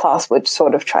this class would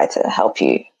sort of try to help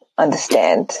you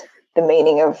understand the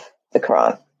meaning of the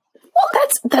Quran. Well,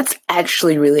 that's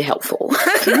actually really helpful.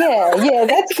 yeah,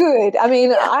 that's good. I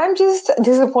mean, I'm just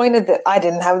disappointed that I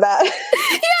didn't have that.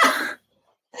 Yeah.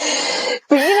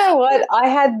 But you know what? I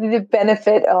had the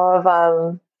benefit of,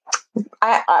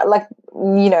 I like,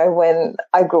 you know, when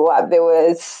I grew up,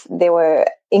 there were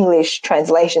English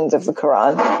translations of the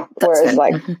Quran, whereas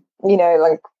like, you know,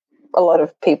 like a lot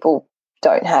of people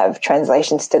don't have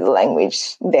translations to the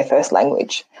language, their first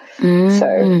language.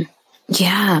 So.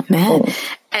 Yeah, man.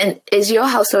 And is your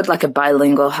household like a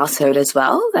bilingual household as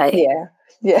well? Like,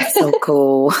 yeah. So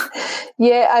cool.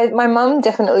 Yeah, my mum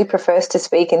definitely prefers to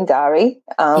speak in Dari.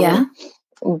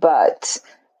 But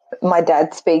my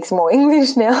dad speaks more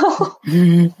English now.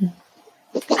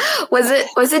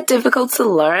 Was it difficult to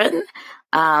learn?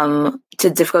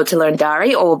 Difficult to learn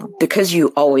Dari, or because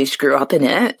you always grew up in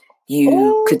it,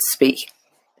 you could speak?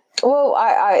 Well,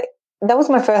 I that was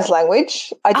my first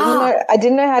language. I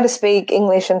didn't know how to speak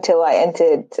English until I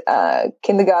entered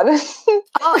kindergarten.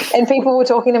 And people were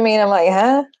talking to me, and I'm like,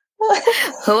 huh?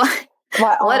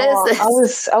 What is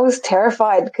this? I was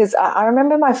terrified, because I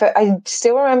remember I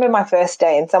still remember my first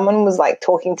day, and someone was like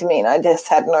talking to me, and I just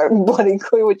had no bloody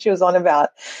clue what she was on about.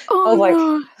 I was like,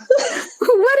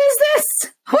 what is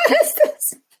this? What is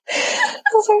this?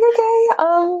 I was like,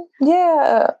 okay,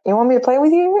 yeah, you want me to play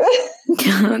with you?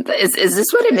 Is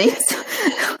this what it means?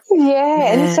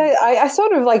 Yeah. And so I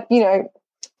sort of, like, you know,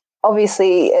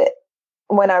 obviously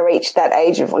when I reached that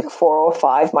age of like 4 or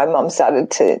 5, my mum started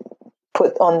to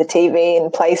put on the TV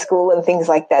and play school and things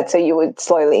like that. So you would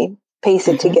slowly piece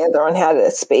it together on how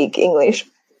to speak English.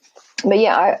 But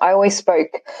yeah, I always spoke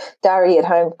Dari at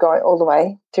home going all the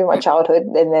way through my childhood,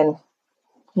 and then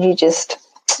you just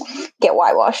get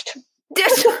whitewashed.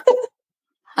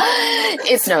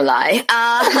 It's no lie.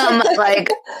 Like,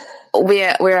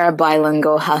 we're a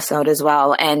bilingual household as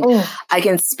well, and I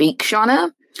can speak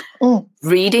Shona.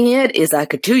 Reading it is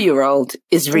like a 2-year-old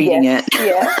is reading it.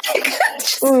 Yeah.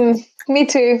 Me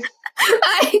too.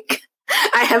 Like,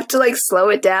 I have to like slow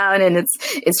it down, and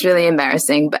it's really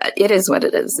embarrassing, but it is what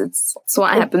it is. It's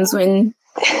what happens when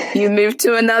you move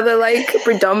to another like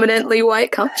predominantly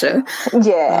white culture.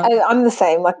 Yeah, I'm the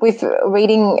same. Like with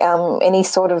reading any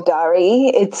sort of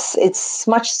diary, it's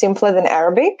much simpler than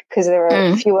Arabic, because there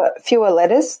are fewer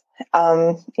letters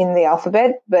in the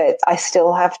alphabet, but I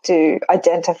still have to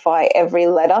identify every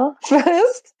letter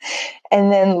first,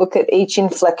 and then look at each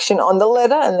inflection on the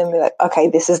letter, and then be like, okay,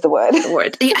 this is the word.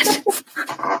 Yes.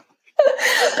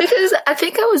 Because I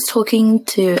think I was talking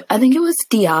to, I think it was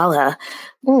Diala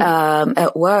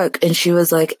at work, and she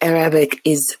was like, Arabic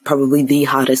is probably the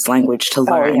hardest language to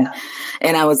learn.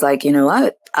 And I was like, you know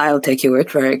what? I'll take your word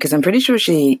for it, because I'm pretty sure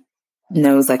she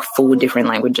knows like 4 different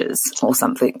languages or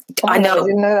something. I know. I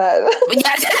didn't know that.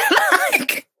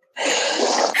 like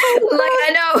I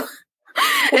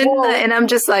know. And I'm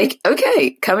just like,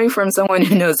 okay, coming from someone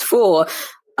who knows 4,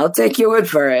 I'll take your word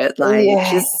for it. Like,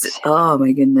 just, oh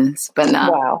my goodness. But no.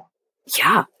 Wow.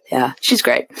 Yeah, she's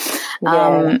great.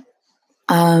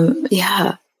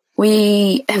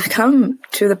 We have come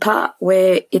to the part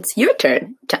where it's your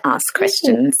turn to ask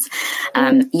questions.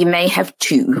 You may have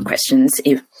 2 questions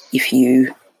if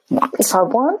you want. If I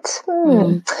want?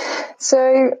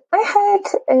 So I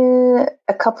had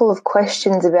a couple of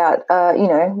questions about, you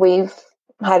know, we've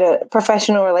had a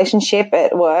professional relationship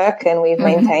at work, and we've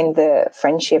maintained the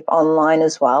friendship online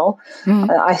as well.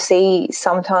 I see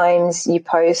sometimes you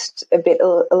post a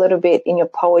little bit in your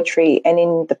poetry, and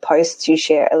in the posts you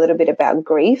share a little bit about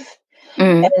grief.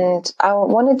 And I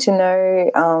wanted to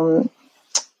know,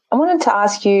 I wanted to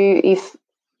ask you if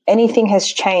anything has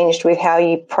changed with how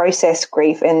you process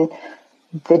grief and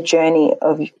the journey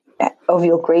of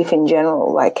your grief in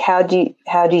general. Like, how do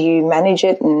you manage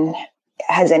it, and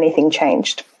has anything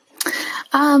changed?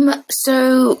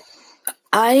 So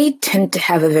I tend to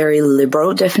have a very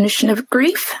liberal definition of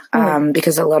grief,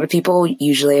 because a lot of people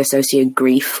usually associate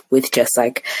grief with just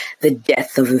like the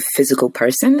death of a physical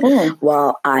person,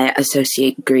 while I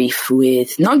associate grief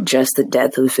with not just the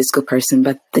death of a physical person,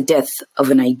 but the death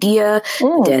of an idea,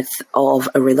 the death of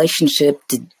a relationship,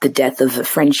 the death of a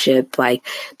friendship, like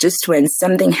just when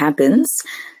something happens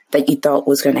that you thought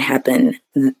was going to happen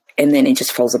and then it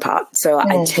just falls apart. So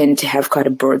I tend to have quite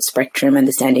a broad spectrum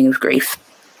understanding of grief.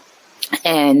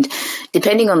 And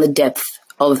depending on the depth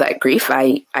of that grief,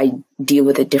 I deal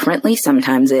with it differently.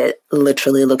 Sometimes it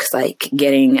literally looks like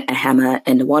getting a hammer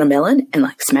and a watermelon and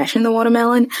like smashing the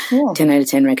watermelon. 10 out of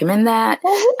 10 recommend that.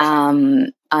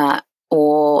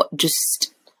 Or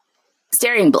just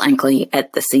staring blankly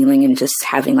at the ceiling and just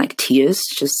having like tears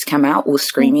just come out, or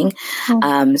screaming.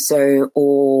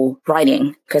 Or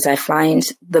writing, because I find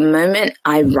the moment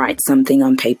I write something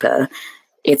on paper,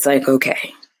 it's like,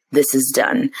 okay, this is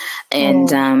done.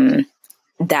 And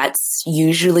that's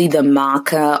usually the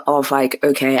marker of like,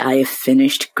 okay, I have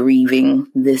finished grieving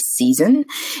this season.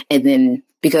 And then,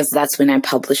 because that's when I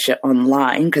publish it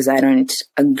online, because I don't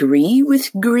agree with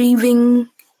grieving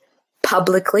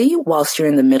publicly whilst you're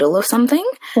in the middle of something,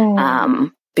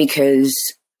 because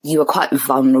you are quite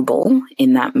vulnerable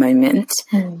in that moment.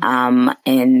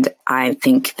 And I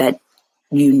think that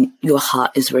your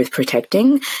heart is worth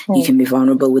protecting. You can be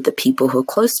vulnerable with the people who are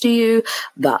close to you,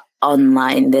 but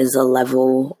online there's a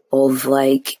level of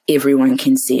like everyone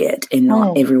can see it, and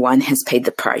not everyone has paid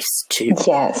the price to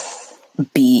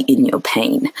be in your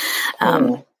pain.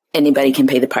 Anybody can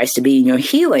pay the price to be in your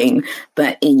healing,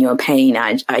 but in your pain,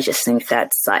 I just think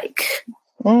that's like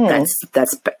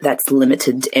that's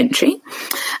limited entry.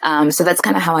 So that's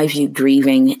kind of how I view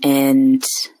grieving. And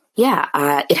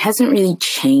it hasn't really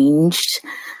changed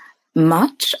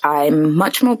much. I'm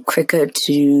much more quicker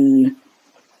to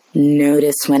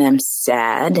notice when I'm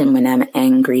sad and when I'm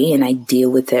angry, and I deal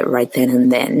with it right then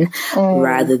and then,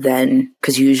 rather than,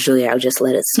 because usually I'll just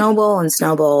let it snowball and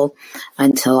snowball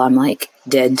until I'm like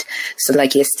dead. So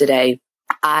like yesterday,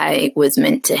 I was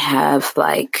meant to have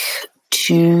like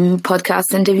 2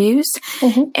 podcast interviews,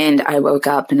 and I woke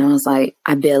up and I was like,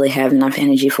 I barely have enough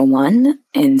energy for one.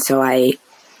 And so I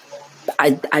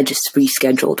just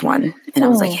rescheduled one, and I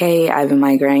was like, hey, I have a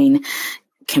migraine.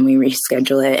 Can we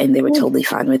reschedule it? And they were totally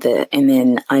fine with it. And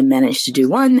then I managed to do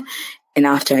one. And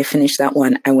after I finished that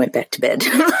one, I went back to bed.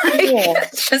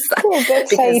 It's just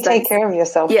that's how you take care of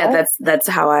yourself. Yeah, right? that's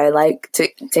how I like to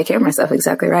take care of myself.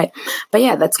 Exactly right. But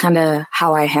yeah, that's kind of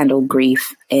how I handle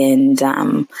grief. And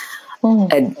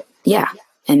and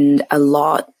a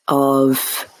lot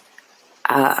of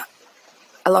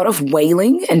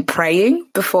wailing and praying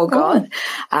before God.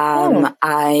 I'm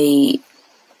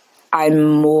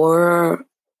more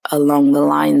along the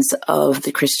lines of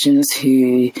the Christians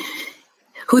who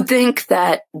think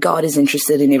that God is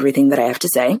interested in everything that I have to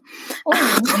say.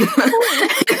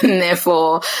 And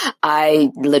therefore,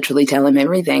 I literally tell him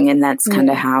everything. And that's kind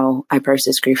of how I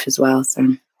process grief as well.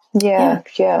 So, yeah.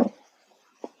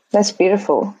 That's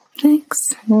beautiful.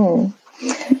 Thanks.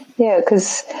 Yeah,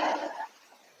 because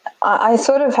I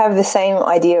sort of have the same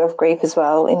idea of grief as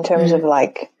well, in terms of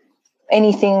like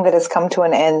anything that has come to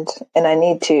an end and I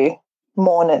need to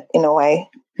mourn it in a way.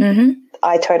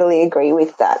 I totally agree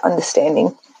with that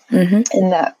understanding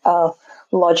and that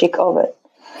logic of it.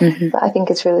 But I think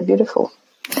it's really beautiful.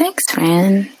 Thanks,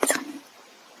 friend.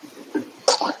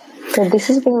 So this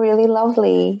has been really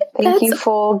lovely. Thank you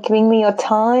for giving me your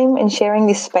time and sharing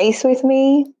this space with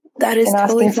me. That is and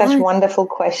totally asking fine. such wonderful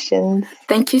questions.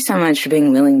 Thank you so much for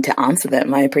being willing to answer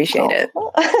them. I appreciate it.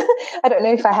 I don't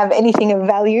know if I have anything of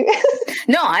value.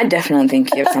 No, I definitely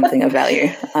think you have something of value.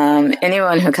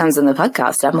 Anyone who comes on the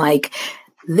podcast, I'm like,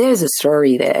 there's a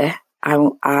story there. I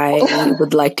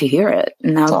would like to hear it,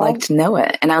 and I would like to know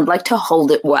it, and I would like to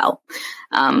hold it well.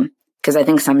 Because I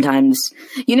think sometimes,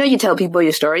 you tell people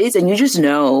your stories and you just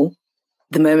know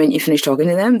the moment you finish talking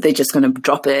to them, they're just going to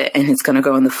drop it and it's going to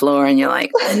go on the floor and you're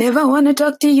like, I never want to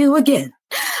talk to you again.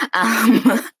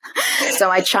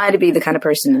 So I try to be the kind of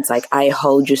person that's like, I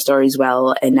hold your stories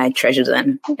well and I treasure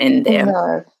them. And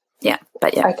No. yeah,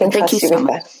 but yeah. I can thank trust you so with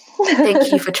much. that.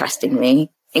 Thank you for trusting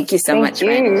me. Thank you so much,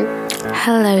 friend.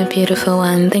 Hello, beautiful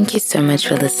one. Thank you so much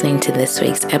for listening to this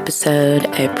week's episode.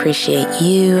 I appreciate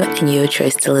you and your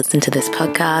choice to listen to this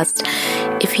podcast.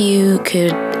 If you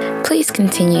could please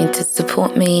continue to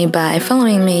support me by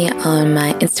following me on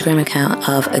my Instagram account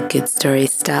of A Good Story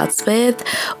Starts With,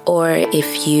 or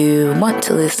if you want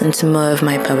to listen to more of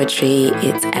my poetry,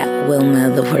 it's at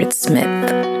Wilma the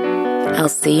Wordsmith. I'll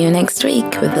see you next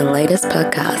week with the latest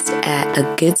podcast at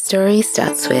A Good Story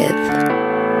Starts With.